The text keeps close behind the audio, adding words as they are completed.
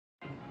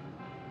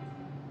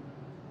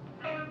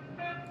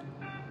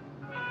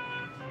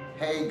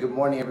Hey, good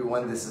morning,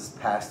 everyone. This is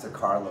Pastor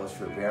Carlos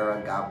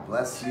Rivera. God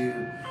bless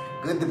you.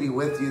 Good to be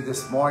with you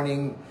this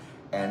morning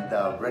and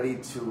ready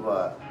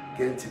to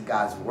get into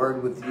God's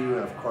Word with you and,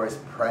 of course,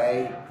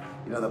 pray.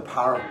 You know, the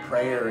power of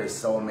prayer is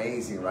so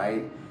amazing,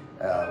 right?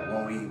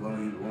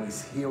 When we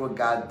hear what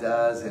God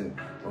does and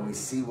when we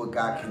see what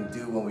God can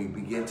do, when we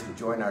begin to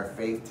join our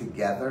faith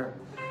together,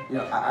 you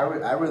know,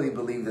 I really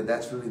believe that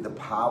that's really the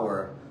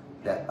power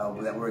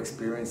that we're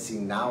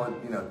experiencing now,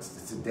 you know,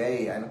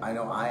 today. I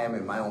know I am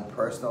in my own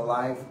personal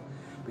life,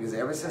 because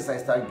ever since I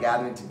started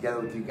gathering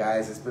together with you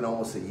guys, it's been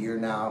almost a year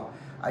now.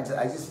 I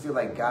just feel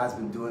like God's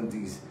been doing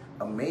these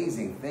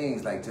amazing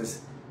things, like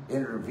just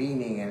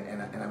intervening,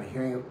 and I'm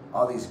hearing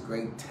all these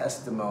great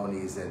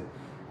testimonies, and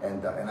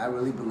I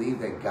really believe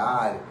that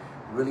God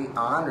really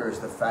honors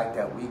the fact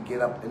that we get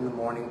up in the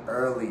morning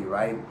early,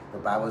 right? The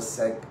Bible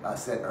said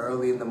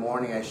early in the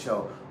morning I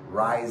shall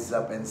rise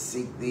up and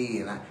seek thee.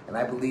 And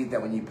I believe that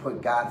when you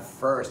put God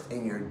first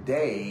in your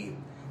day,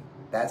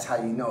 that's how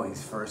you know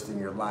he's first in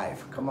your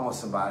life. Come on,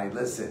 somebody,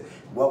 listen.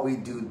 What we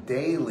do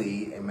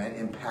daily, amen,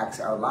 impacts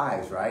our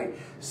lives, right?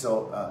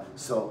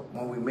 So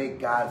when we make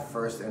God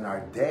first in our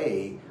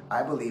day,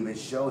 I believe it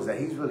shows that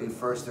he's really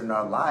first in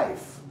our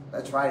life.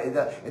 That's right.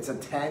 It's a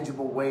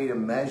tangible way to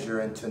measure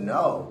and to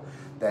know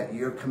that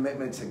your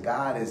commitment to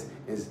God is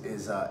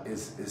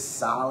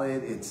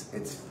solid.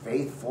 It's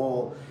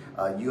faithful.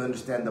 You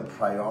understand the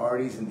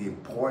priorities and the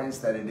importance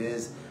that it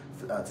is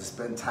to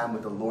spend time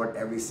with the Lord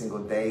every single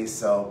day.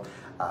 So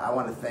I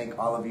want to thank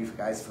all of you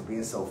guys for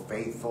being so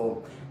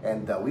faithful.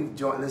 And we've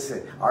joined,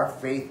 listen, our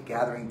faith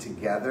gathering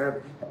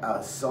together.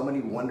 So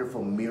many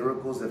wonderful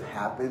miracles have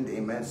happened.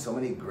 Amen. So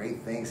many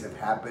great things have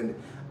happened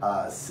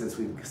since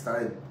we've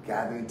started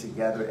gathering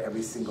together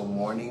every single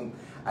morning.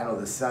 I know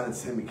the sun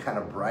is going to be kind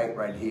of bright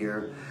right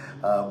here,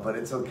 but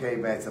it's okay,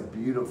 man. It's a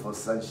beautiful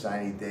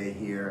sunshiny day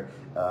here.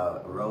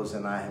 Rose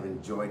and I have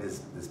enjoyed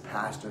this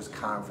pastor's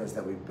conference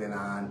that we've been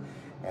on.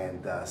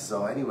 And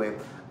so anyway,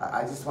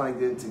 I just want to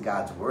get into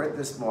God's Word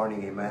this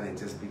morning, amen, and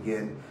just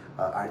begin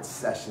our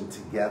session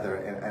together.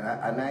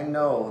 And I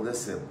know,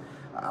 listen,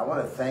 I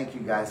want to thank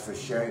you guys for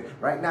sharing.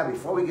 Right now,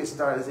 before we get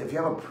started, if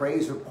you have a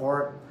praise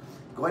report,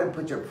 go ahead and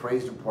put your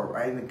praise report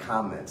right in the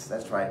comments.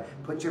 That's right.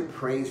 Put your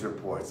praise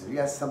reports. If you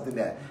got something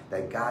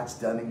that God's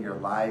done in your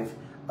life,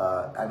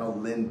 I know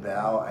Lynn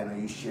Bell, I know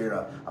you shared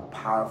a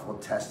powerful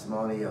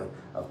testimony of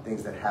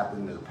things that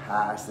happened in the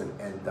past, and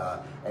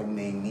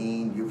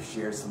Nanine, you've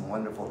shared some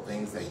wonderful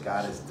things that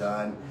God has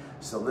done.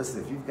 So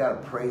listen, if you've got a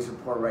praise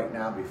report right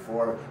now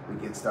before we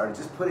get started,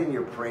 just put in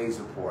your praise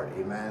report,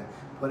 amen.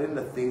 Put in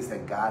the things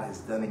that God has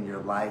done in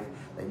your life,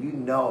 that you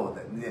know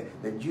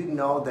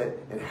that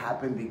it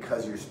happened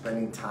because you're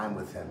spending time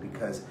with him,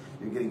 because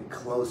you're getting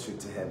closer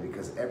to him,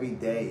 because every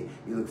day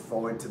you look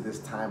forward to this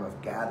time of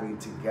gathering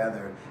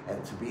together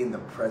and to be in the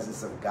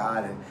presence of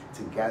God and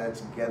to gather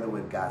together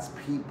with God's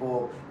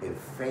people in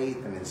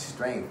faith and in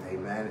strength,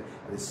 amen.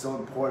 And it's so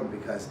important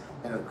because,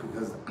 you know,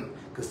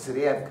 because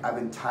today I've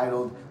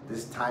entitled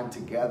this time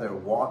together,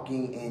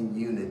 Walking in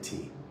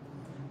Unity.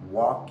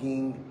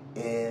 Walking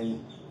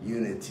in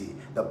unity.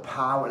 The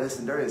power,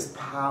 listen, there is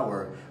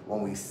power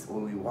when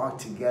we walk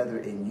together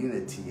in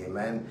unity,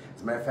 amen.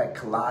 As a matter of fact,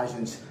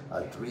 Colossians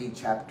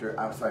chapter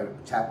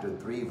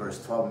 3,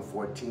 verse 12 and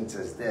 14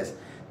 says this: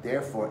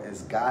 therefore,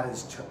 as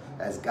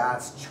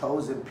God's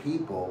chosen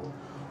people,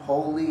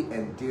 holy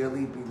and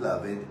dearly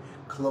beloved,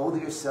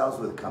 clothe yourselves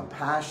with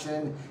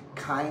compassion,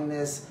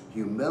 kindness,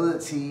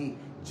 humility,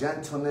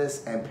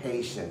 gentleness, and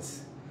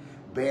patience.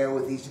 Bear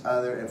with each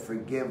other and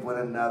forgive one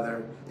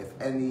another if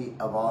any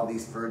of all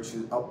these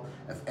virtues,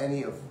 if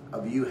any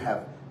of you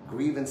have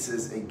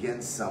grievances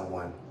against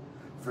someone.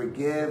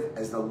 Forgive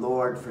as the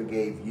Lord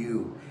forgave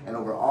you. And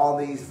over all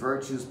these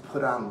virtues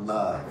put on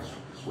love,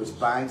 which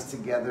binds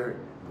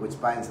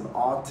them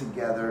all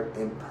together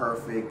in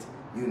perfect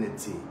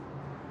unity.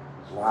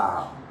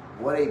 Wow,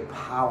 what a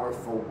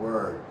powerful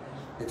word.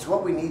 It's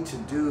what we need to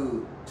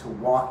do to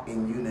walk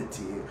in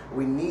unity.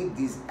 We need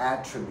these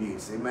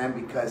attributes, amen,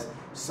 because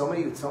so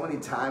many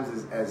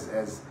times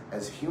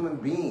as human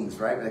beings,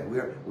 right? Like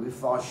we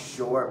fall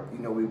short. You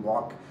know, we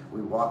walk.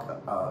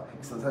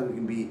 Sometimes we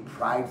can be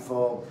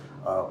prideful,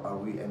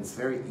 and it's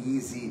very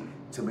easy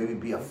to maybe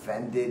be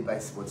offended by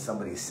what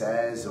somebody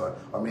says, or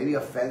maybe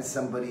offend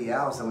somebody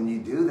else. And when you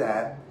do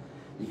that,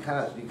 you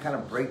kind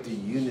of break the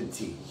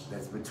unity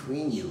that's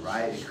between you,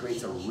 right? It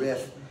creates a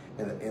rift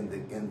in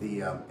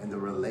the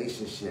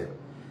relationship.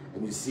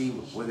 And you see,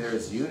 where there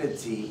is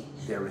unity,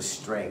 there is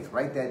strength.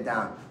 Write that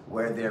down.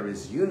 Where there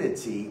is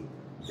unity,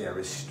 there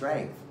is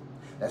strength.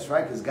 That's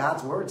right, because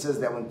God's word says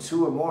that when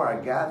two or more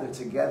are gathered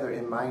together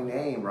in my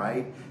name,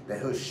 right, that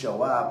he'll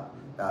show up.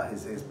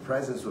 His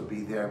presence will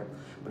be there.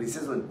 But he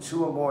says when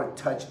two or more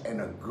touch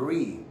and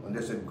agree, when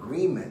there's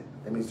agreement,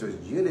 that means there's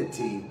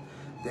unity,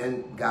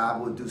 then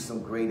God will do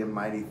some great and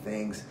mighty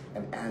things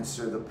and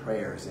answer the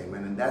prayers.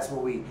 Amen. And that's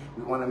what we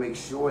want to make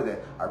sure, that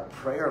our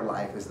prayer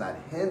life is not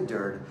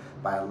hindered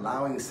by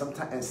allowing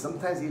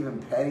sometimes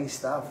even petty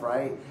stuff,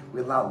 right?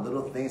 We allow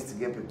little things to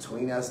get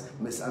between us,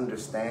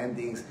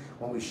 misunderstandings,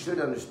 when we should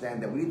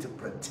understand that we need to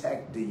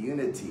protect the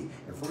unity.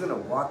 If we're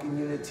going to walk in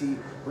unity,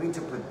 we need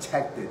to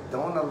protect it.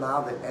 Don't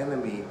allow the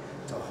enemy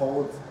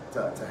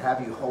to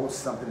have you hold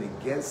something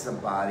against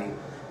somebody,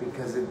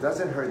 because it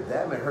doesn't hurt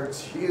them, it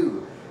hurts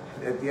you.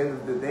 At the end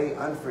of the day,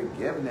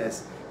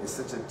 unforgiveness is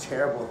such a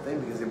terrible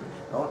thing, because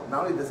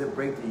not only does it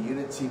break the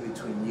unity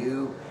between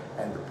you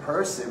and the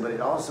person, but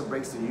it also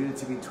breaks the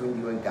unity between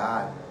you and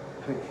God.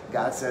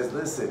 God says,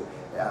 listen,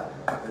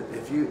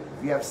 if you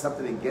have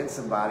something against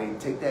somebody,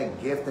 take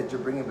that gift that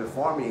you're bringing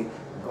before me,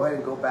 go ahead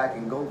and go back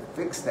and go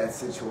fix that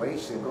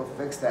situation, go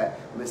fix that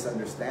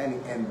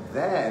misunderstanding, and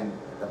then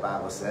the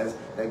Bible says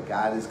that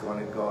God is going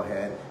to go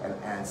ahead and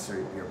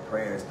answer your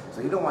prayers.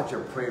 So you don't want your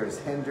prayers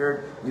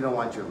hindered. You don't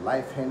want your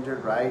life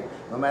hindered, right?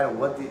 No matter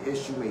what the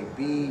issue may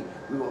be,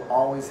 we will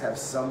always have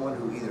someone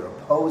who either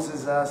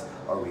opposes us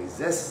or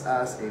resists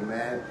us,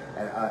 amen,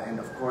 and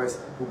of course,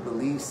 who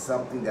believes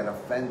something that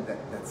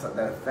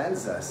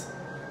offends us.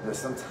 You know,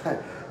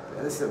 sometimes,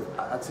 listen,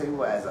 I'll tell you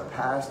what, as a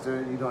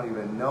pastor, you don't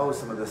even know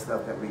some of the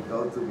stuff that we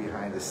go through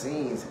behind the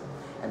scenes.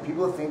 And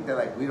people think that,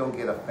 like, we don't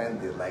get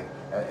offended, like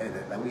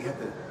we have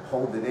to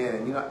hold it in,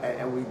 and you know,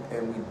 and we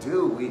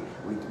do. We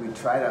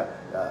try to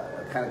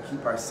kind of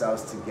keep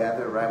ourselves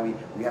together, right?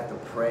 We have to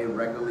pray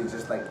regularly,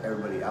 just like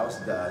everybody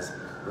else does.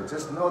 But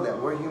just know that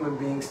we're human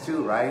beings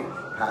too, right?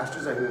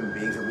 Pastors are human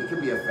beings, and we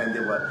can be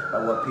offended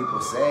by what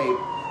people say.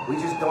 We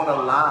just don't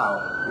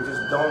allow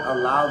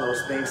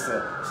those things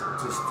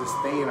to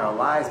stay in our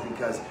lives,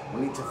 because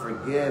we need to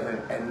forgive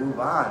and move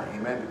on,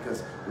 amen,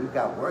 because we've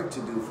got work to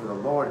do for the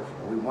Lord,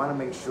 and we want to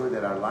make sure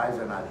that our lives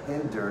are not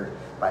hindered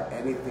by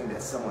anything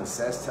that someone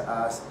says to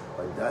us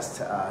or does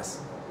to us.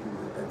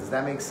 Does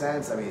that make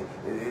sense? I mean,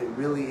 it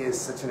really is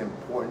such an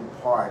important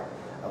part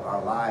of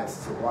our lives.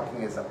 So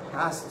walking as a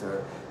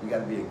pastor, you got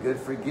to be a good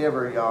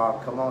forgiver,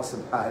 y'all. Come on,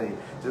 somebody.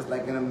 Just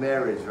like in a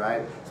marriage,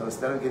 right? So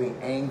instead of getting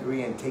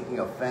angry and taking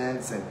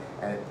offense and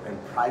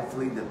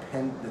pridefully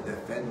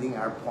defending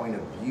our point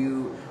of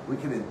view, we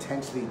can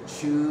intentionally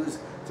choose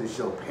to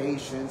show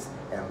patience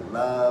and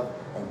love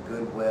and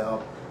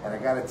goodwill. And I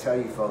got to tell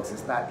you, folks,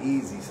 it's not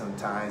easy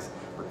sometimes,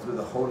 but through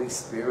the Holy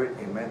Spirit,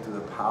 amen, through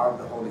the power of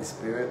the Holy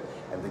Spirit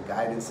and the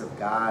guidance of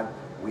God,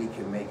 we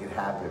can make it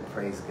happen.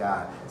 Praise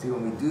God. See,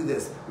 when we do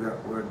this,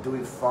 we're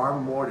doing far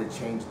more to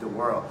change the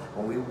world.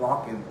 When we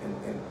walk in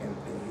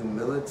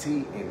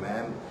humility,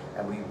 amen,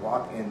 and we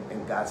walk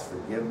in God's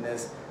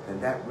forgiveness, then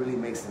that really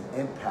makes an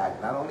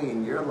impact, not only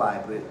in your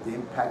life, but the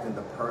impact in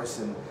the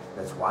person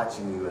that's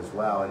watching you as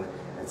well.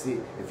 And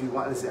see, if you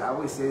want to say, I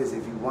always say this,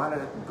 if you want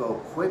to go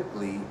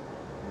quickly,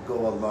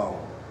 go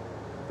alone.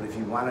 But if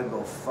you want to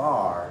go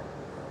far,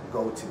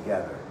 go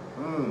together.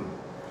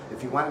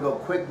 If you want to go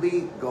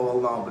quickly, go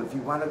alone. But if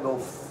you want to go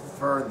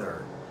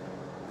further,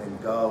 then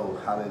go,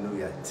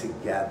 hallelujah,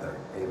 together.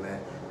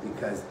 Amen.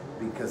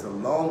 Because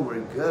alone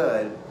we're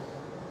good,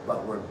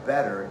 but we're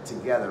better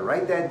together.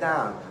 Write that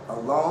down.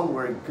 Alone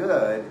we're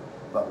good,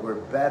 but we're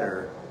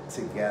better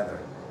together.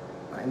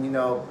 And you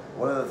know,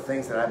 one of the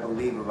things that I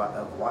believe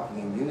of walking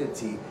in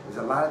unity is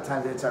a lot of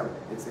times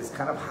it's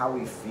kind of how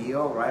we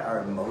feel, right? Our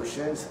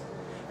emotions.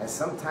 And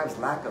sometimes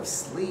lack of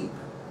sleep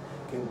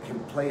can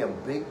play a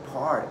big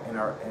part in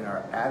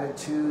our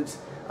attitudes,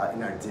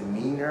 in our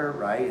demeanor,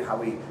 right? How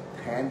we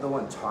handle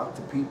and talk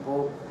to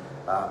people.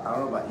 I don't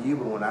know about you,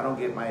 but when I don't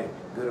get my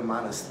good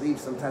amount of sleep,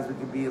 sometimes we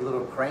can be a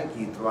little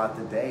cranky throughout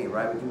the day,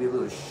 right? We can be a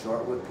little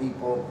short with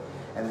people,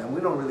 and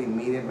we don't really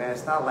mean it, man.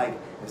 It's not like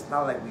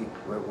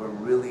we're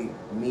really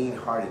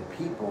mean-hearted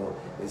people.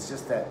 It's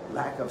just that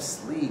lack of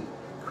sleep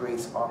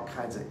creates all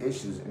kinds of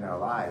issues in our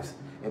lives.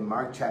 In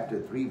Mark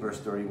chapter 3, verse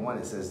 31,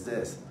 it says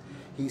this.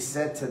 He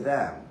said to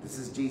them, this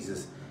is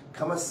Jesus,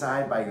 come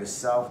aside by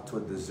yourself to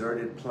a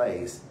deserted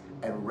place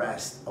and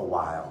rest a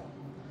while.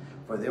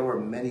 For there were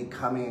many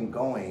coming and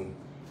going,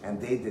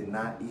 and they did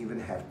not even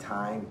have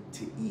time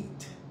to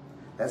eat.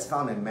 That's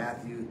found in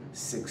Matthew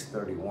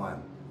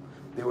 6:31.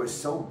 They were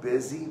so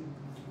busy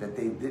that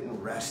they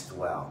didn't rest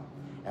well.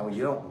 And when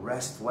you don't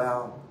rest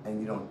well and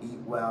you don't eat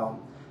well,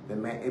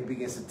 then man, it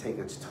begins to take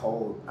its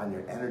toll on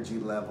your energy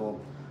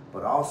level,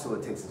 but also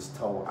it takes its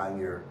toll on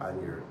your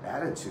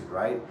attitude,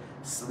 right?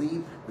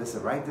 Sleep,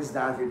 listen, write this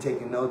down if you're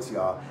taking notes,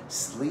 y'all.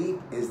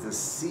 Sleep is the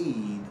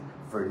seed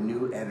for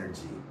new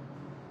energy.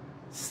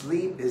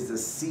 Sleep is the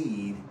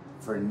seed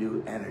for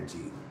new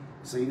energy.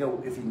 So, you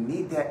know, if you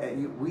need that,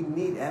 we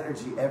need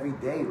energy every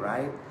day,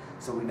 right?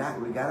 So we got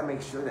to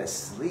make sure that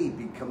sleep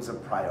becomes a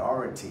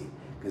priority,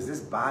 because this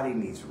body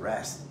needs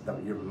rest.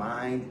 Your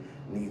mind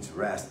needs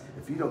rest.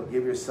 If you don't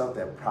give yourself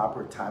that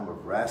proper time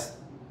of rest,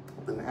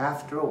 then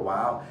after a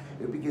while,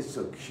 it begins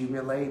to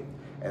accumulate.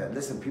 And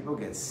listen, people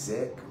get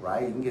sick,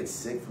 right? You can get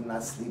sick from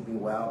not sleeping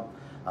well.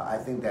 I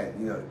think that,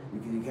 you know,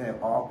 you can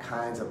have all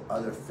kinds of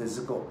other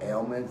physical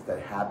ailments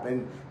that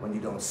happen when you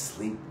don't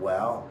sleep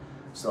well.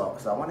 So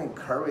I want to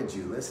encourage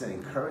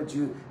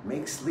you,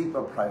 make sleep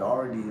a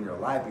priority in your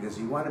life, because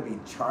you want to be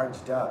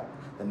charged up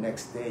the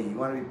next day. You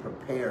want to be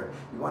prepared.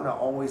 You want to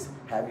always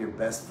have your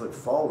best foot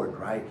forward,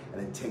 right?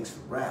 And it takes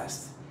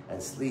rest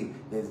and sleep.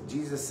 As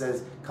Jesus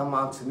says, come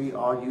unto me,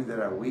 all you that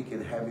are weak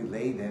and heavy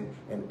laden,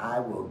 and I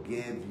will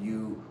give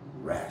you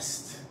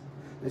rest.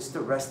 It's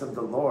the rest of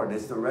the Lord.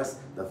 It's the rest,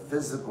 the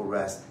physical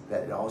rest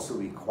that it also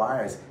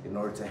requires in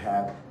order to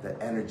have the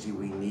energy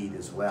we need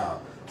as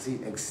well. See,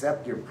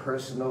 accept your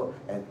personal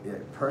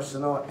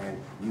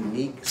and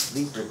unique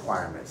sleep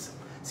requirements.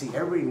 See,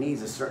 everybody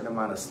needs a certain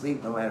amount of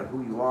sleep, no matter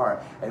who you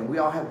are. And we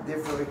all have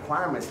different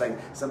requirements. Like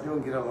some people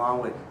get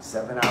along with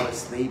 7 hours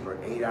sleep or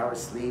 8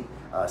 hours sleep.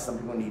 Some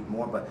people need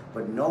more,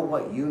 but know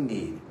what you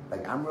need.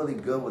 Like I'm really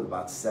good with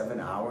about 7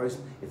 hours.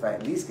 If I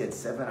at least get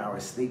 7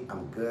 hours sleep,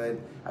 I'm good.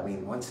 I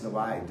mean, once in a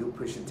while I do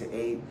push it to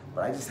 8,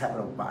 but I just have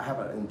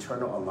an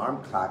internal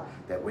alarm clock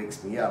that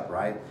wakes me up,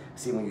 right?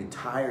 See, when you're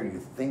tired, you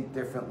think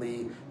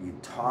differently, you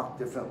talk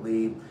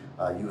differently,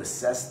 you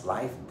assess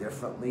life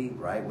differently,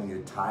 right? When you're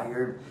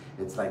tired,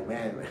 it's like,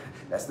 man,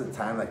 that's the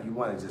time like you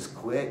want to just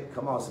quit.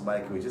 Come on,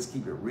 somebody, can we just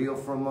keep it real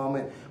for a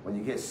moment? When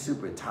you get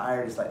super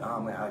tired, it's like,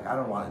 oh man, I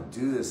don't want to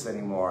do this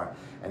anymore.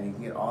 And you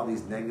can get all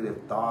these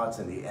negative thoughts,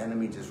 and the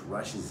enemy just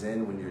rushes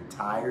in when you're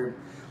tired.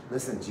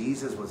 Listen,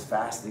 Jesus was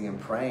fasting and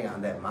praying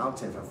on that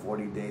mountain for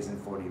 40 days and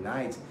 40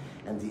 nights.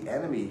 And the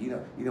enemy,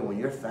 you know, when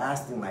you're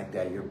fasting like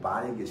that, your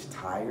body gets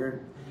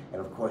tired. And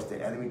of course,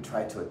 the enemy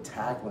tried to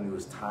attack when he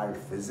was tired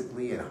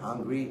physically and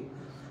hungry.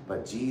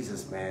 But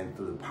Jesus, man,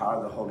 through the power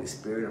of the Holy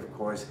Spirit, of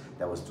course,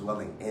 that was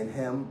dwelling in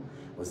him,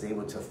 was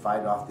able to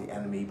fight off the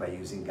enemy by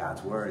using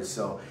God's word.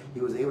 So he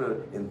was able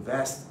to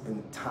invest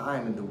in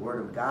time in the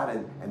word of God,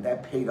 and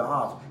that paid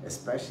off,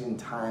 especially in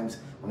times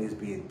when he was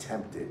being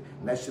tempted.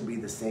 And that should be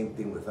the same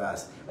thing with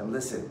us. And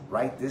listen,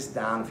 write this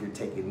down if you're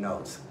taking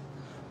notes.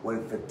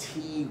 When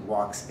fatigue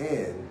walks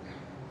in,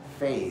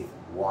 faith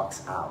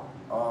walks out.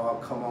 Oh,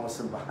 come on,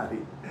 somebody.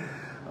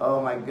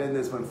 Oh my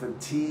goodness, when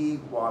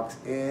fatigue walks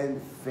in,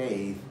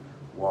 faith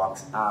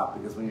walks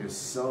out. Because when you're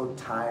so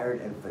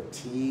tired and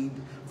fatigued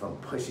from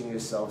pushing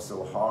yourself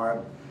so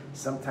hard,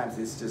 sometimes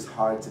it's just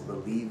hard to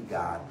believe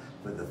God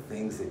for the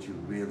things that you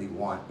really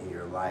want in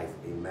your life.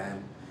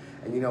 Amen.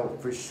 And you know,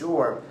 for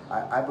sure,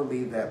 I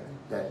believe that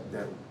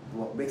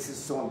what makes it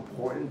so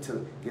important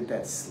to get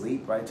that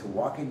sleep, right, to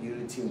walk in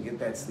unity and get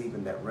that sleep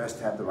and that rest,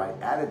 to have the right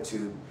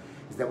attitude,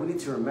 is that we need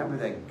to remember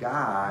that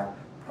God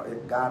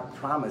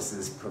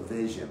promises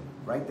provision.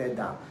 Write that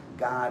down.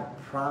 God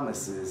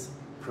promises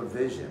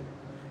provision.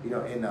 You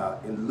know,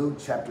 in Luke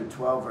chapter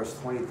 12, verse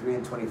 23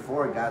 and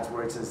 24, God's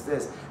word says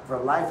this: for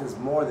life is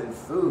more than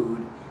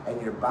food,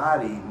 and your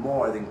body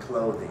more than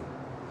clothing.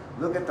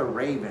 Look at the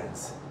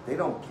ravens. They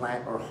don't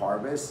plant or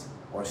harvest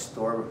or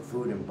store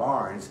food in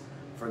barns,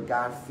 for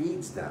God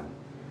feeds them.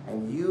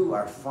 And you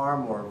are far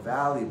more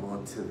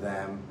valuable to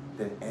them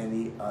than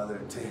any other,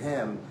 to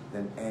him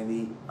than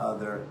any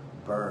other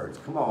birds.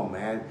 Come on,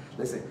 man.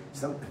 Listen,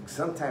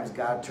 sometimes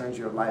God turns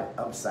your life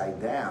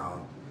upside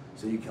down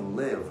so you can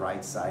live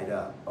right side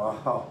up.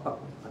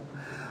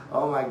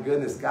 Oh my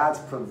goodness, God's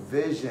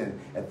provision.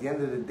 At the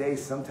end of the day,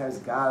 sometimes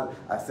God,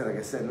 I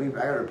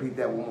gotta repeat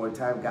that one more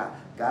time.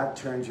 God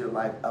turns your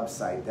life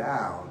upside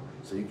down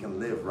so you can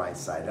live right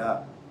side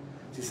up.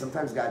 See,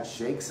 sometimes God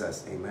shakes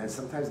us, amen.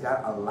 Sometimes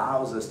God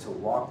allows us to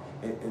walk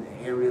in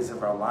areas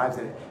of our lives.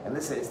 And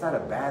listen, it's not a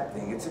bad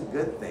thing, it's a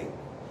good thing.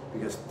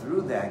 Because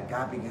through that,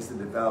 God begins to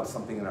develop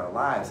something in our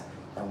lives.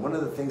 And one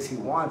of the things he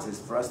wants is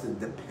for us to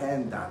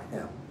depend on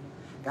him.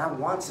 God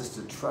wants us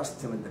to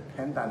trust him and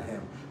depend on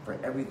him for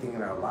everything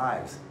in our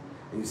lives.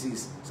 And you see,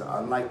 so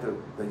unlike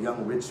the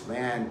young rich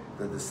man,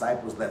 the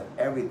disciples left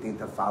everything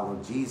to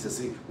follow Jesus.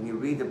 See, when you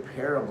read the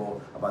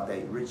parable about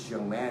that rich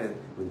young man,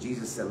 when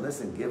Jesus said,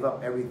 listen, give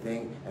up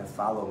everything and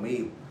follow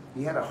me,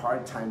 he had a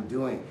hard time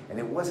doing. And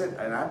it wasn't,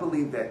 and I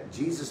believe that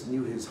Jesus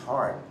knew his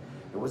heart.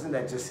 It wasn't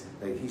that just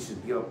that he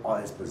should give up all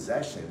his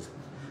possessions,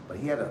 but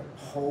he had a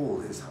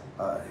hold,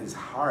 his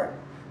heart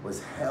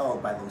was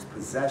held by those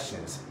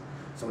possessions.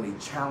 So when he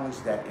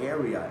challenged that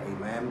area,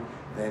 amen,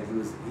 then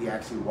he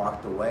actually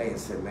walked away and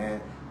said,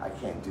 man, I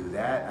can't do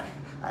that.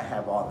 I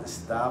have all this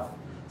stuff.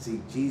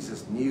 See,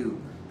 Jesus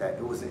knew that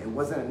it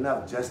wasn't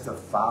enough just to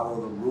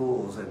follow the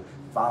rules and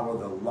follow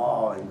the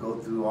law and go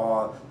through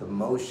all the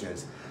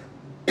motions.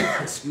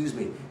 Excuse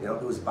me, you know,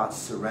 it was about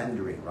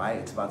surrendering, right?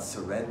 It's about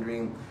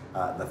surrendering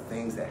the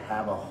things that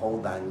have a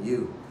hold on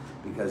you,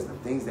 because the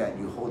things that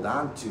you hold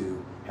on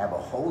to have a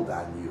hold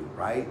on you,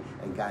 right?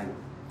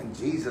 And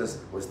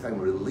Jesus was trying to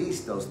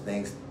release those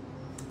things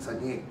so I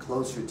can get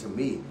closer to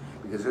me,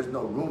 because there's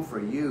no room for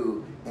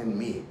you in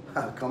me.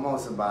 Come on,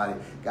 somebody.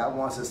 God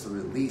wants us to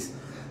release,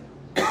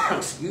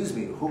 excuse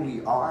me, who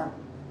we are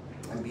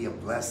and be a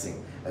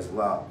blessing as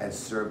well and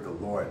serve the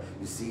Lord.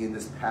 You see in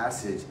this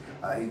passage,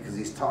 because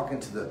he's talking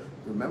to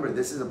remember,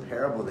 this is a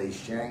parable that he's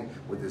sharing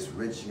with this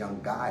rich young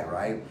guy,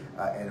 right?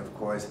 And of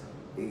course,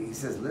 He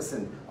says,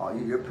 listen,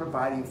 you're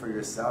providing for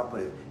yourself,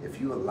 but if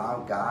you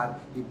allow God,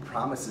 he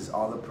promises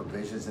all the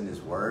provisions in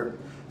his word.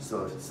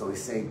 So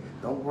he's saying,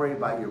 don't worry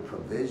about your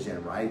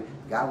provision, right?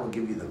 God will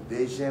give you the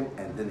vision,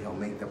 and then he'll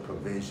make the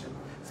provision.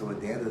 So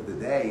at the end of the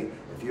day,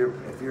 if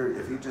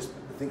you're just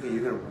thinking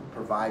you're going to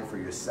provide for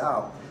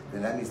yourself,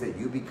 then that means that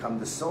you become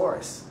the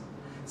source.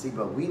 See,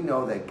 but we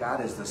know that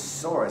God is the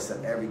source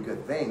of every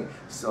good thing.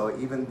 So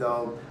even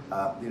though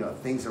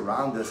things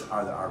around us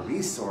are our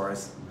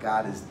resource,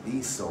 God is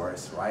the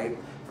source, right,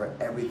 for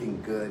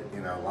everything good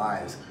in our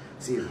lives.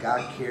 See, if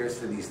God cares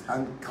for these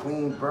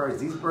unclean birds,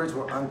 these birds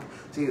were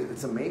see,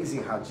 it's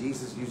amazing how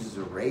Jesus uses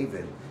a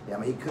raven. Yeah, I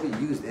mean, he could have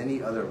used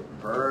any other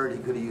bird, he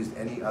could have used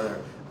any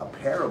other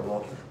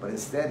parable, but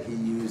instead he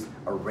used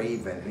a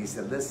raven. And he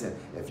said, listen,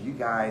 if you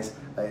guys,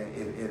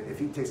 if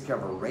he takes care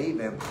of a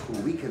raven, who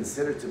we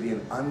consider to be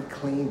an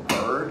unclean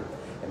bird,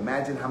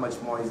 imagine how much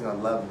more he's going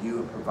to love you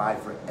and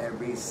provide for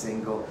every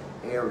single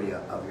area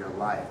of your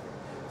life.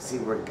 See,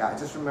 where God,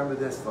 just remember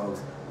this,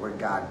 folks, where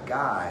God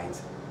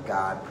guides,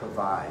 God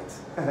provides.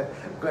 Go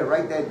ahead,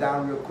 write that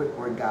down real quick.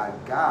 Where God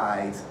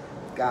guides,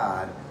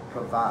 God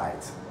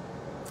provides.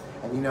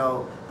 And you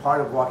know, part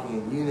of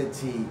walking in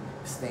unity,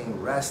 staying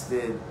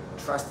rested,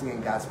 trusting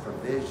in God's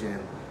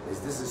provision,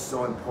 this is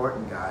so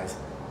important, guys.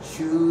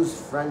 Choose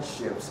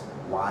friendships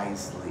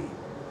wisely.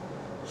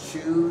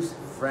 Choose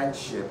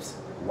friendships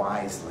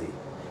wisely.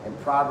 In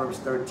Proverbs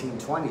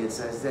 13:20, it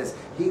says this,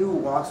 he who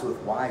walks with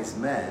wise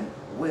men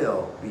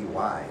will be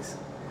wise,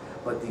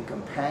 but the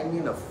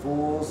companion of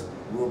fools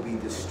will be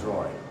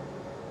destroyed.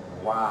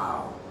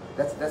 Wow.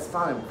 That's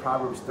found in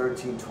Proverbs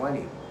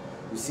 13:20.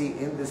 You see,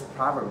 in this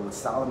proverb, what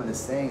Solomon is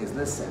saying is,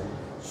 listen,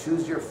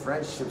 choose your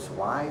friendships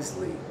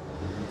wisely.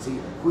 See,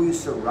 who you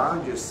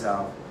surround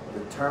yourself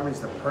determines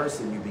the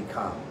person you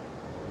become.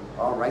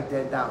 Oh, write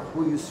that down.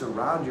 Who you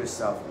surround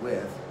yourself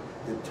with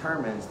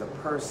determines the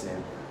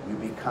person you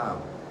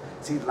become.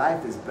 See,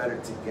 life is better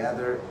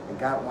together, and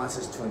God wants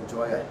us to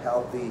enjoy a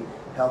healthy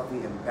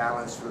and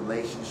balanced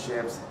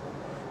relationships.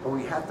 But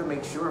we have to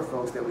make sure,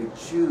 folks, that we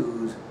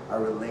choose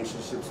our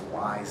relationships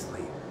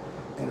wisely.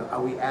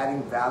 Are we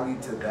adding value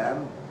to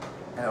them?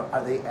 And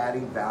are they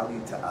adding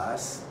value to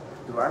us?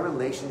 Do our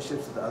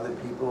relationships with other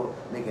people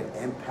make an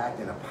impact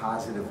in a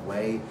positive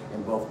way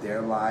in both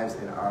their lives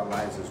and our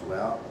lives as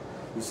well?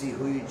 You see,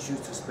 who you choose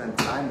to spend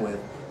time with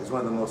is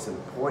one of the most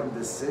important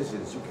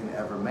decisions you can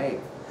ever make.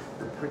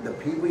 The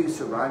people you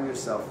surround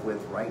yourself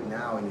with right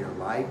now in your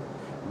life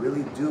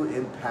really do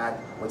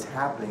impact what's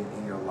happening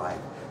in your life.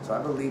 So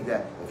I believe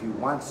that if you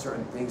want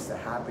certain things to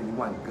happen, you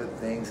want good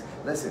things,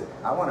 listen,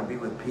 I want to be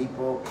with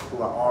people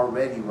who are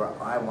already where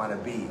I want to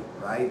be,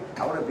 right?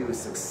 I want to be with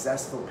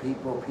successful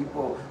people,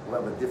 people who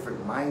have a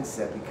different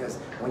mindset, because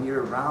when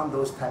you're around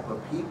those type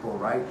of people,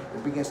 right,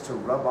 it begins to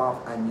rub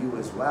off on you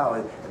as well,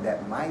 and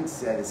that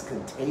mindset is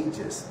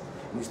contagious.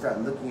 And you start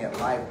looking at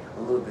life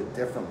a little bit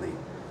differently.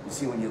 You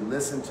see, when you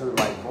listen to the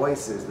right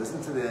voices,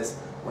 listen to this,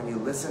 when you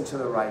listen to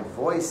the right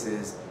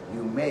voices,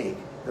 you make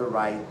the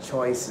right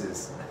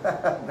choices.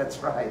 That's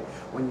right.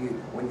 When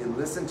you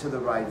listen to the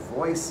right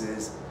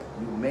voices,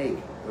 you make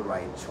the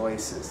right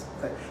choices.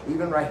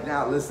 Even right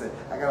now, listen,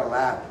 I gotta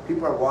laugh.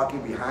 People are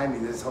walking behind me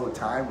this whole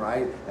time,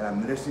 right? And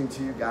I'm ministering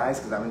to you guys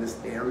because I'm in this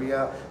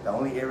area, the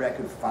only area I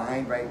could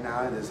find right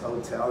now in this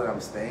hotel that I'm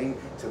staying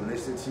to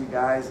minister to you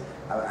guys.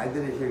 I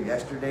did it here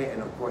yesterday,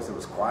 and of course it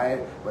was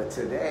quiet. But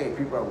today,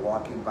 people are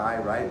walking by,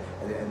 right?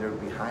 And they're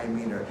behind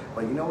me.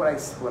 But you know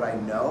what I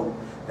know?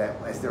 That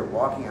as they're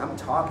walking, I'm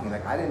talking.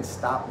 Like, I didn't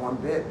stop one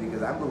bit,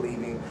 because I'm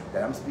believing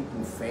that I'm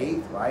speaking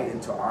faith, right,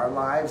 into our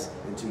lives,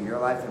 into your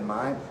life and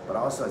mine. But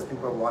also, as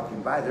people are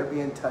walking by, they're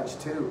being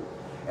touched too.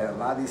 And a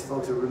lot of these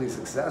folks are really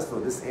successful.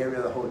 This area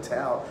of the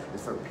hotel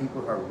is for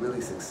people who are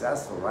really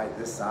successful, right?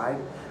 This side,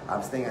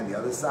 I'm staying on the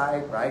other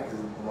side, right?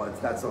 Because, well,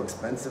 it's not so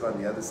expensive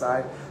on the other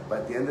side.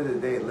 But at the end of the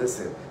day,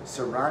 listen,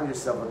 surround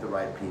yourself with the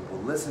right people.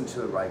 Listen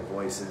to the right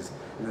voices.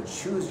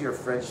 Choose your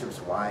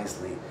friendships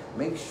wisely.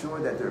 Make sure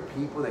that there are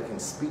people that can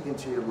speak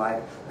into your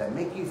life that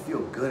make you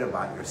feel good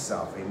about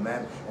yourself,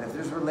 amen? And if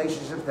there's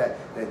relationships that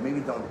maybe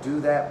don't do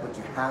that, but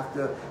you have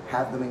to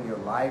have them in your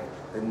life,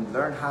 then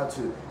learn how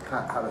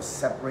to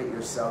separate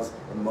yourselves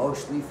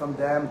emotionally from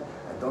them.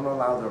 Don't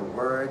allow their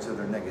words or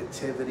their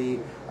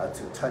negativity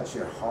to touch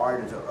your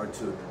heart or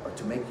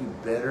to make you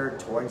bitter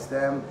towards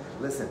them.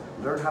 Listen,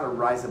 learn how to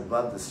rise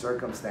above the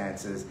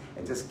circumstances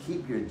and just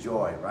keep your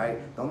joy, right?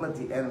 Don't let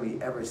the enemy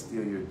ever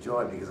steal your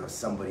joy because of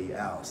somebody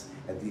else.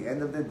 At the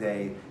end of the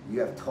day,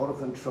 you have total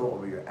control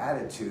over your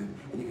attitude,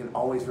 and you can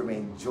always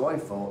remain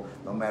joyful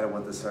no matter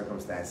what the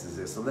circumstances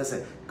is. So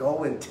listen,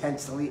 go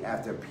intentionally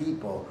after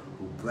people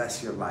who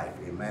bless your life,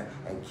 amen?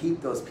 And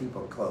keep those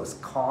people close.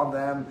 Call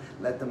them,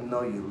 let them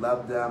know you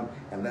love them,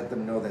 and let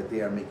them know that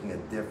they are making a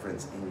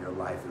difference in your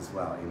life as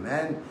well,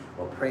 amen?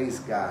 Well, praise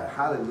God.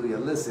 Hallelujah.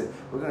 Listen,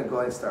 we're going to go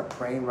ahead and start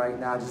praying right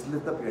now. Just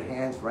lift up your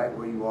hands right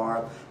where you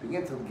are.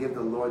 Begin to give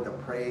the Lord the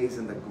praise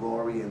and the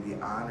glory and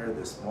the honor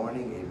this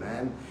morning,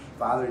 amen?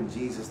 Father, in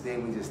Jesus'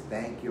 name, we just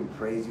thank you and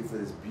praise you for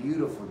this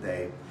beautiful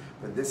day.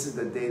 For this is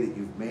the day that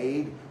you've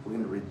made. We're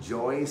going to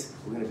rejoice.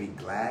 We're going to be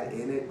glad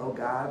in it, oh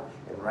God.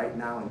 And right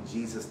now, in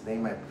Jesus'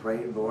 name, I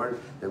pray, Lord,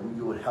 that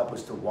you would help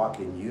us to walk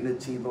in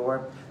unity,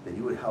 Lord, that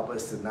you would help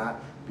us to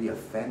not be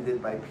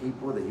offended by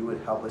people, that you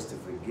would help us to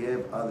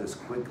forgive others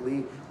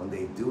quickly when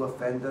they do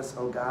offend us,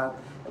 oh God.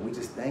 And we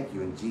just thank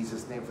you in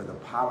Jesus' name for the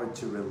power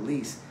to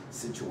release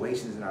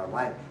situations in our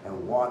life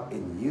and walk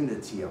in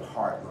unity of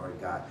heart,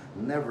 Lord God,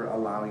 never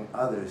allowing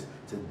others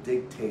to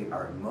dictate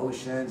our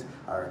emotions,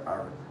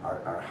 our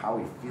how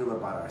we feel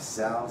about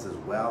ourselves as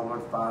well,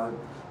 Lord Father,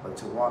 but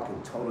to walk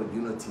in total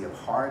unity of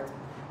heart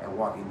and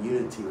walk in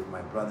unity with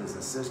my brothers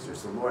and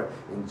sisters. So Lord,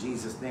 in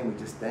Jesus' name, we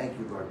just thank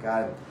you, Lord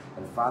God.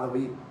 And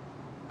Father,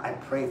 I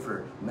pray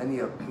for many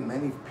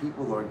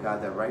people, Lord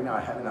God, that right now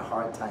are having a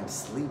hard time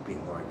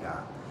sleeping, Lord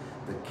God.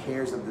 The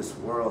cares of this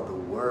world, the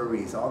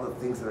worries, all the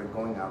things that are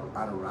going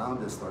on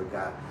around us, Lord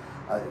God.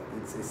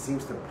 It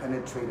seems to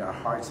penetrate our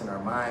hearts and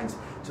our minds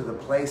to the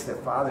place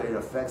that, Father, it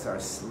affects our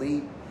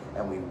sleep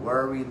and we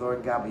worry,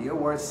 Lord God. But your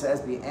word says,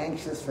 be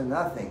anxious for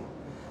nothing,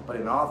 but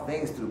in all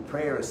things through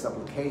prayer and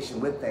supplication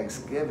with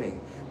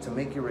thanksgiving to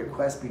make your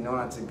requests be known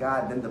unto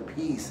God. Then the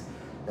peace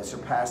that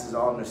surpasses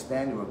all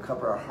understanding will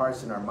cover our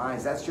hearts and our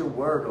minds. That's your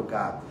word, oh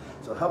God.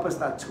 So help us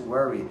not to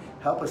worry.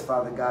 Help us,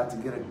 Father God, to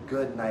get a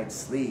good night's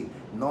sleep,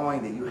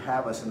 knowing that you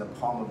have us in the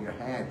palm of your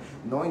hand,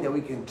 knowing that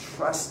we can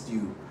trust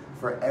you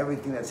for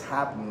everything that's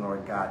happening,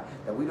 Lord God,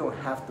 that we don't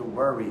have to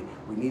worry.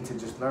 We need to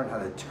just learn how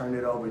to turn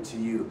it over to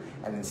you.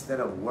 And instead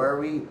of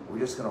worry, we're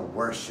just going to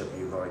worship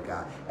you, Lord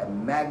God,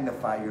 and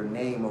magnify your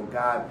name, oh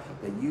God,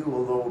 that you, oh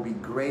Lord, will be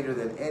greater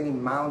than any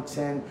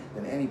mountain,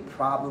 than any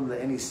problem, than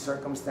any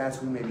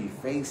circumstance we may be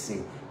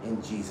facing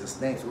in Jesus'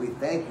 name. So we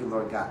thank you,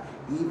 Lord God,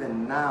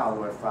 even now,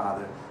 Lord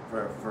Father,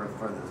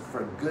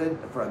 for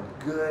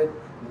a good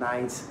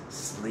night's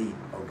sleep,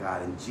 oh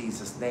God, in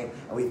Jesus' name.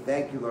 And we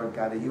thank you, Lord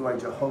God, that you are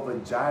Jehovah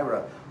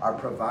Jireh, our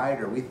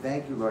provider. We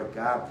thank you, Lord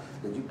God,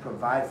 that you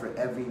provide for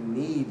every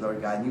need,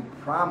 Lord God, and you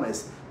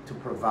promise to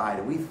provide.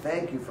 And we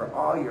thank you for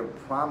all your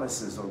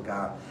promises, oh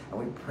God. And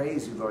we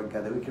praise you, Lord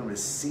God, that we can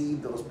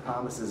receive those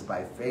promises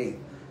by faith.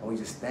 And we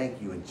just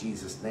thank you in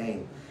Jesus'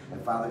 name.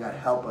 And Father God,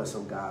 help us,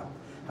 oh God.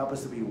 Help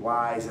us to be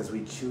wise as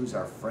we choose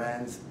our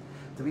friends,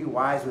 to be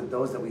wise with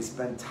those that we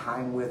spend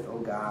time with, oh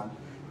God,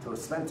 to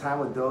spend time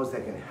with those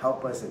that can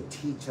help us and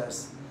teach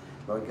us,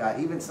 Lord God.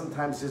 Even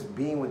sometimes just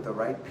being with the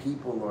right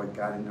people, Lord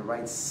God, in the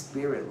right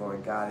spirit,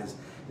 Lord God,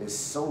 is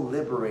so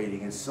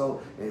liberating, and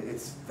so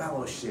it's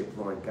fellowship,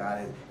 Lord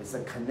God. It's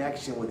a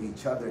connection with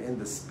each other in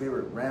the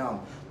spirit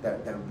realm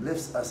that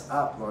lifts us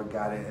up, Lord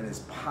God, and is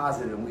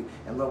positive.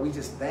 And Lord, we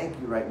just thank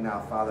you right now,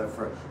 Father,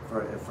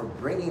 for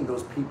bringing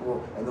those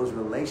people and those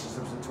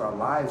relationships into our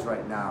lives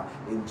right now.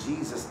 In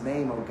Jesus'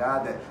 name, oh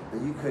God, that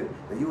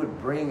you would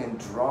bring and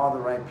draw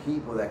the right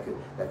people that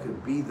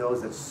could be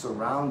those that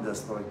surround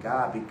us, Lord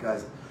God,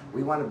 because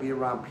we want to be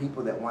around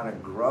people that want to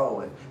grow,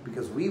 and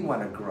because we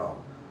want to grow.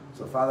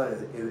 So,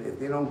 Father, if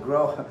they don't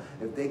grow,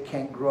 if they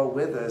can't grow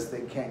with us,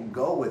 they can't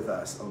go with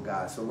us, oh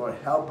God. So, Lord,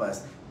 help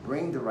us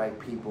bring the right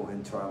people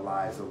into our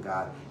lives, oh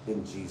God,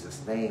 in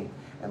Jesus' name.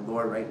 And,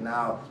 Lord, right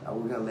now,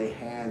 we're going to lay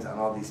hands on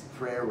all these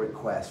prayer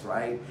requests,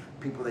 right?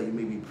 People that you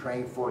may be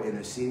praying for,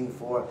 interceding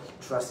for,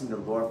 trusting the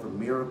Lord for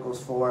miracles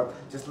for.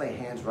 Just lay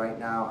hands right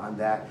now on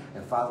that.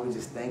 And, Father, we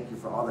just thank you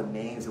for all the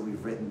names that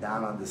we've written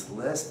down on this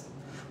list.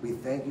 We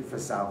thank you for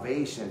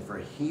salvation, for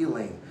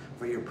healing,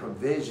 for your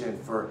provision,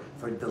 for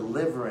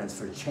deliverance,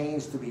 for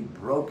chains to be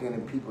broken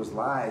in people's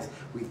lives.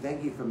 We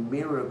thank you for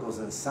miracles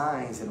and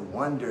signs and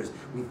wonders.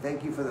 We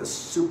thank you for the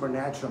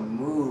supernatural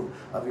move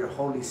of your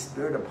Holy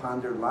Spirit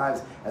upon their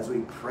lives as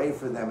we pray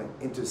for them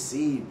and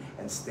intercede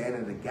and stand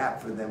in the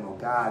gap for them, oh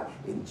God,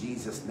 in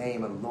Jesus'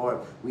 name. And Lord,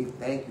 we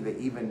thank you that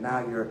even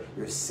now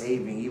you're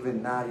saving,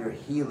 even now you're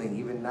healing,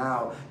 even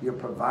now you're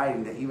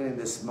providing, that even in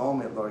this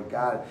moment, Lord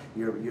God,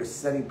 you're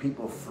setting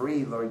people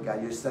free, Lord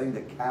God. You're setting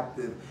the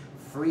captive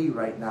free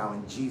right now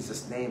in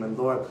Jesus' name. And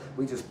Lord,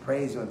 we just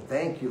praise you and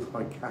thank you,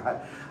 Lord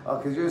God,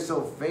 because you're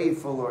so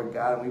faithful, Lord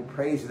God. And we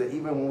praise you that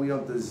even when we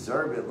don't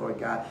deserve it, Lord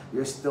God,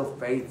 you're still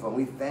faithful. And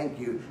we thank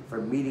you for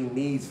meeting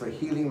needs, for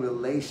healing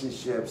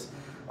relationships,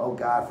 oh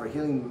God, for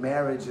healing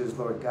marriages,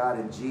 Lord God,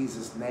 in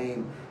Jesus'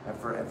 name, and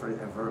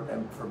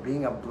for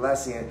being a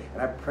blessing.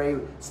 And I pray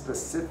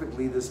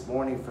specifically this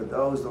morning for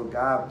those, Lord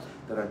God,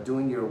 that are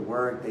doing your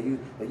work, that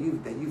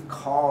you've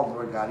called,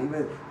 Lord God.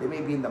 Even they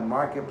may be in the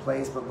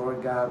marketplace, but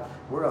Lord God,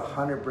 we're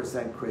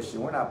 100%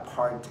 Christian. We're not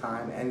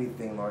part-time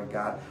anything, Lord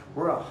God.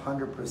 We're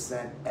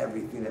 100%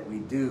 everything that we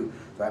do.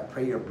 So I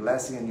pray your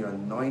blessing and your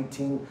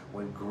anointing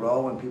would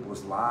grow in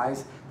people's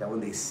lives, that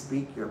when they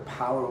speak, your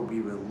power will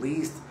be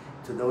released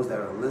to those that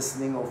are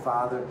listening, oh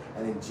Father.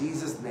 And in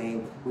Jesus'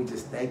 name, we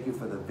just thank you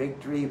for the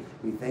victory.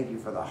 We thank you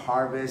for the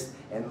harvest.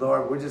 And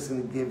Lord, we're just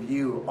going to give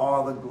you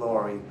all the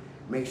glory.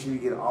 Make sure you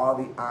get all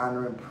the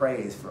honor and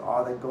praise for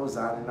all that goes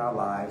on in our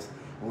lives.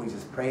 And we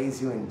just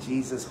praise you in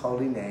Jesus'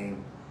 holy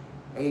name.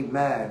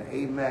 Amen.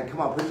 Amen.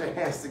 Come on, put your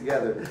hands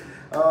together.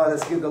 Oh,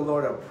 let's give the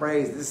Lord a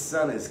praise. This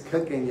sun is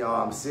cooking,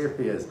 y'all. I'm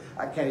serious.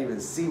 I can't even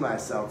see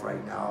myself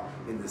right now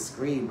in the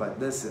screen. But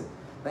listen,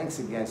 thanks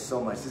again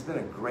so much. It's been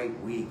a great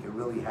week. It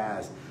really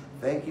has.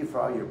 Thank you for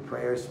all your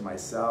prayers for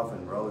myself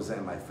and Rosa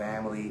and my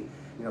family.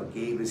 You know,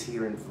 Gabe is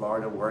here in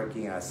Florida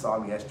working. I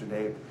saw him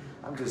yesterday.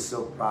 I'm just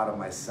so proud of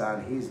my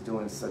son. He's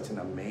doing such an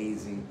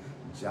amazing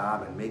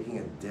job and making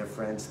a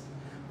difference.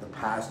 The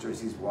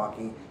pastors he's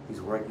working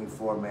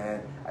for,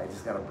 man, I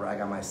just got to brag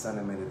on my son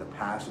a minute. The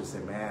pastor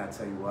said, man, I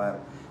tell you what,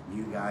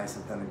 you guys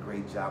have done a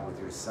great job with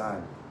your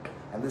son.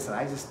 And listen,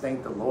 I just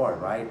thank the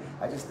Lord, right?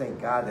 I just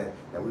thank God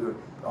that we were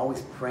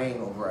always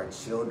praying over our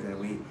children.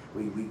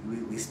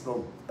 We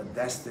spoke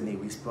destiny.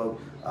 We spoke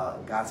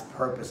God's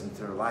purpose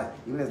into their life.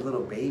 Even as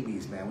little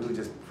babies, man, we would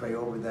just pray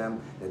over them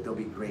that they'll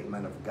be great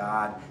men of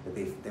God, that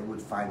they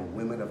would find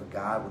women of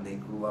God when they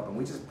grew up. And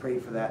we just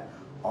prayed for that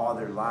all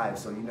their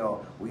lives. So, you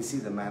know, we see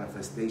the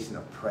manifestation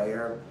of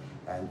prayer.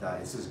 And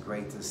it's just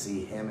great to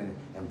see him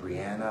and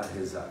Brianna,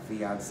 his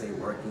fiance,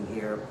 working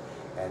here.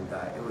 And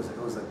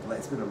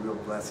it's been a real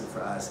blessing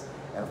for us.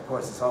 And of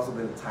course, it's also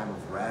been a time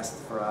of rest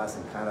for us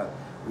and kind of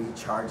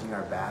recharging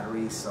our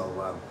batteries.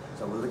 So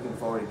we're looking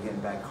forward to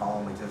getting back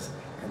home and just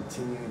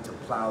continuing to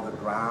plow the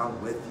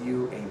ground with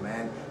you,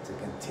 amen, to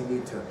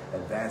continue to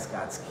advance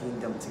God's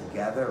kingdom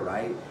together,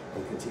 right,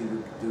 and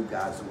continue to do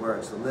God's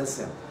work. So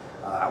listen,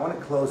 I want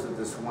to close with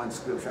this one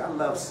scripture. I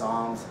love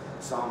Psalms.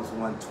 Psalms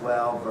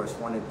 112, verse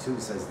 1 and 2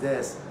 says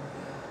this: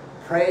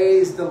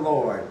 praise the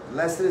Lord.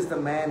 Blessed is the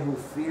man who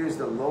fears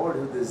the Lord,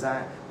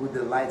 who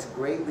delights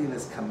greatly in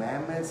his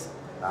commandments.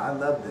 I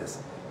love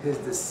this. His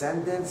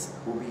descendants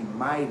will be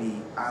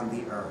mighty on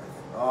the earth.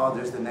 Oh,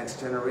 there's the next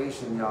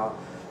generation, y'all.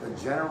 The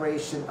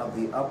generation of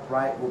the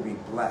upright will be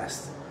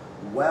blessed.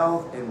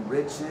 Wealth and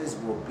riches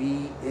will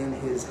be in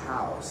his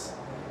house,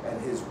 and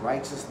his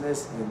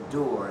righteousness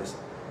endures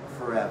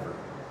forever.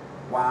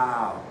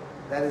 Wow,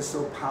 that is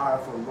so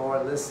powerful,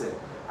 Lord. Listen,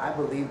 I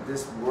believe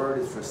this word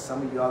is for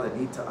some of y'all that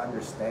need to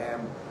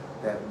understand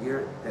that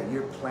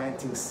you're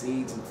planting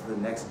seeds into the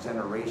next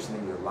generation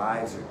in your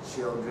lives, your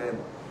children,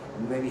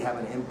 and maybe have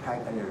an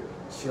impact on your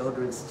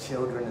children's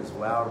children as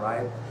well,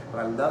 right? But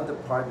I love the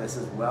part that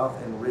says wealth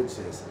and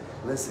riches.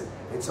 Listen,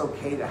 it's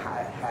okay to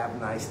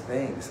have nice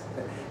things.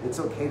 It's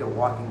okay to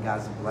walk in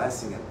God's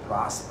blessing and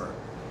prosper.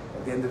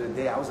 At the end of the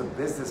day, I was a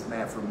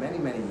businessman for many,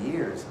 many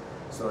years.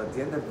 So at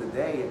the end of the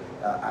day,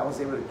 I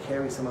was able to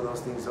carry some of those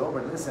things over.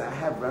 Listen, I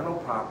have rental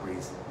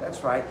properties.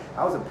 That's right.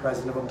 I was a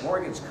president of a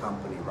mortgage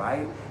company,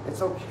 right?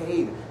 It's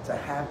okay to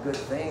have good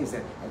things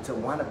and to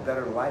want a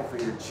better life for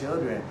your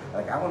children.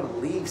 Like, I want to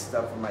leave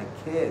stuff for my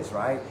kids,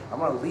 right? I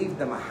want to leave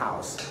them a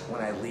house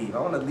when I leave. I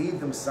want to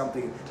leave them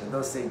something that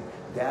they'll say,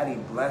 Daddy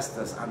blessed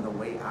us on the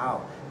way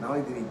out. Not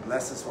only did he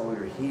bless us while we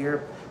were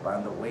here, but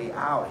on the way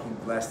out, he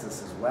blessed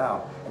us as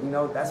well. And you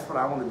know, that's what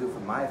I want to do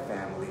for my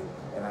family.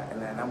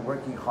 And I'm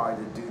working hard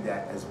to do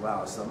that as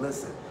well. So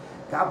listen,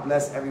 God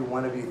bless every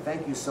one of you.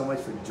 Thank you so much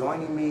for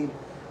joining me.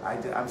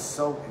 I'm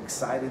so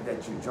excited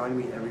that you're joining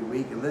me every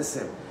week. And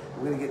listen,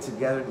 we're going to get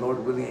together, Lord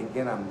willing,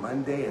 again on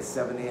Monday at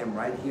 7 a.m.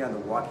 right here on the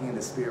Walking in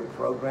the Spirit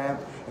program.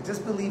 And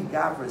just believe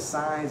God for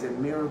signs and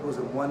miracles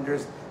and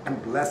wonders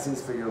and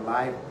blessings for your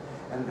life.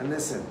 And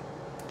listen,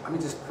 let me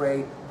just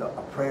pray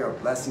a prayer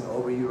of blessing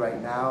over you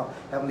right now.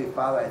 Heavenly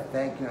Father, I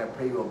thank you and I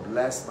pray you will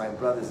bless my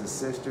brothers and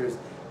sisters.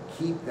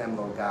 Keep them,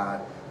 Lord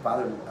God.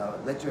 Father,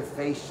 let your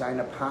face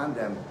shine upon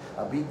them.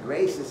 Be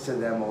gracious to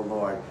them, O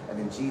Lord. And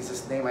in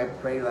Jesus' name I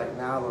pray right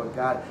now, Lord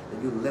God,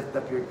 that you lift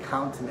up your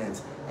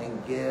countenance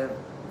and give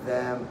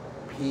them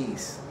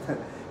peace.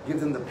 Give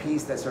them the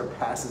peace that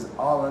surpasses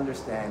all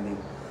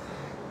understanding.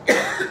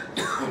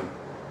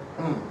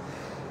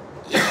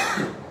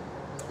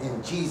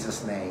 In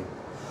Jesus' name.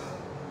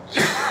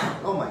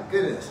 Oh my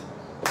goodness.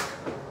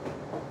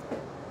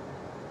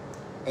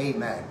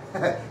 Amen.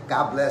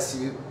 God bless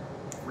you.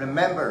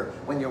 Remember,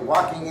 when you're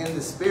walking in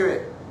the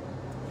Spirit,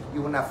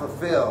 you will not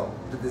fulfill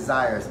the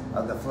desires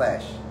of the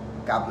flesh.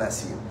 God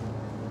bless you.